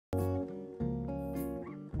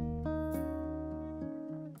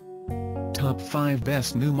Top 5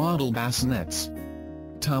 Best New Model Bassinets.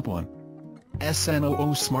 Top 1.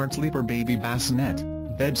 SNOO Smart Sleeper Baby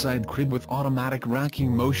Bassinet, bedside crib with automatic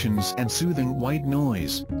rocking motions and soothing white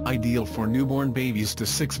noise, ideal for newborn babies to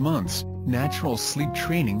 6 months, natural sleep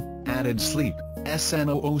training, added sleep.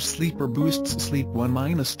 SNOO Sleeper boosts sleep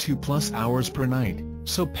 1-2+ hours per night,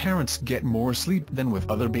 so parents get more sleep than with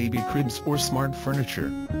other baby cribs or smart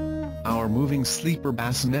furniture. Our moving sleeper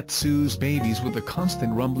bassinet soothes babies with a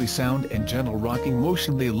constant rumbly sound and gentle rocking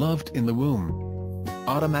motion they loved in the womb.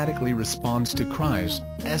 Automatically responds to cries.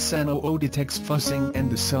 SNOO detects fussing, and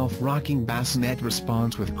the self-rocking bassinet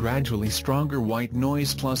responds with gradually stronger white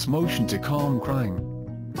noise plus motion to calm crying.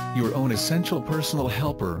 Your own essential personal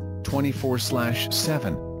helper,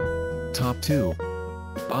 24/7. Top 2.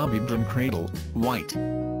 BABYBJORN Cradle, white.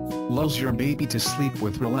 Lulls your baby to sleep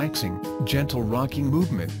with relaxing, gentle rocking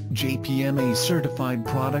movement. JPMA certified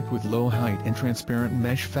product with low height and transparent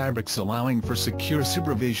mesh fabrics, allowing for secure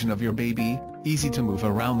supervision of your baby. Easy to move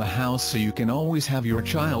around the house so you can always have your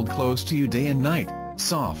child close to you day and night.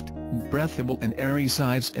 Soft, breathable and airy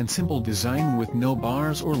size and simple design with no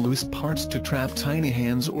bars or loose parts to trap tiny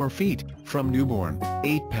hands or feet. From newborn,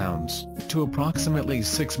 8 pounds, to approximately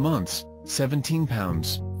 6 months, 17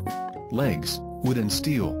 pounds. Legs, wood and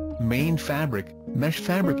steel, main fabric, mesh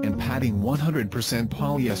fabric and padding 100%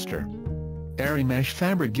 polyester. Airy mesh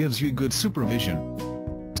fabric gives you good supervision.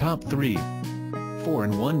 Top 3.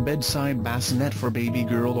 4-in-1 bedside bassinet for baby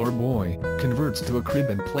girl or boy, converts to a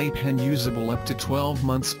crib and playpen, usable up to 12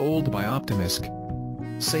 months old by OPTIMISK.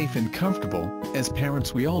 Safe and comfortable. As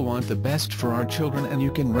parents, we all want the best for our children, and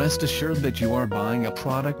you can rest assured that you are buying a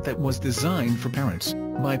product that was designed for parents,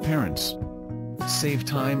 by parents. Save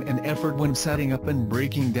time and effort when setting up and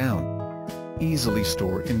breaking down. Easily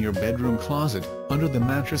store in your bedroom closet, under the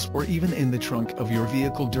mattress or even in the trunk of your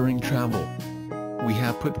vehicle during travel. We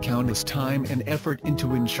have put countless time and effort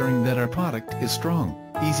into ensuring that our product is strong,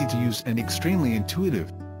 easy to use and extremely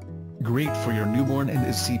intuitive. Great for your newborn and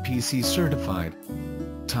is CPC certified.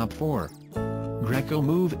 Top 4. Graco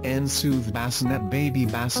Move and Soothe Bassinet Baby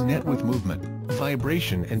Bassinet with movement,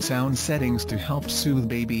 vibration and sound settings to help soothe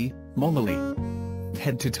baby. Mullaly.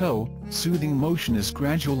 Head to toe, soothing motion is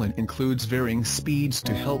gradual and includes varying speeds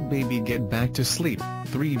to help baby get back to sleep.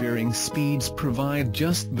 3 varying speeds provide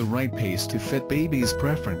just the right pace to fit baby's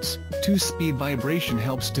preference. 2-speed vibration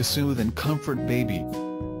helps to soothe and comfort baby.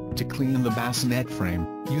 To clean the bassinet frame,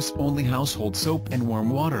 use only household soap and warm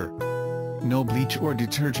water. No bleach or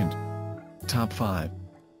detergent. Top 5.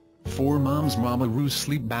 4 Moms mamaRoo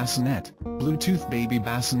Sleep Bassinet, Bluetooth baby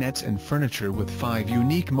bassinets and furniture with 5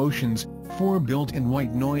 unique motions, 4 built-in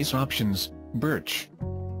white noise options. Birch.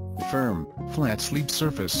 Firm, flat sleep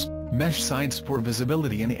surface, mesh sides for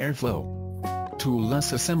visibility and airflow.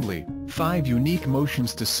 Toolless assembly, 5 unique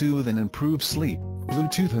motions to soothe and improve sleep.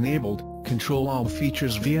 Bluetooth enabled, control all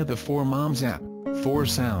features via the 4 Moms app. 4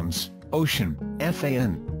 sounds, ocean,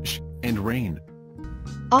 fan, sh, and rain.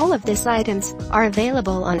 All of these items are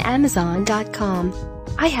available on Amazon.com.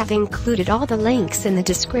 I have included all the links in the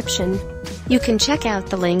description. You can check out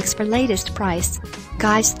the links for latest price.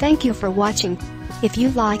 Guys, thank you for watching. If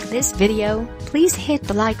you like this video, please hit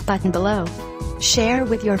the like button below. Share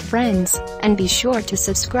with your friends, and be sure to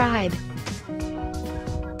subscribe.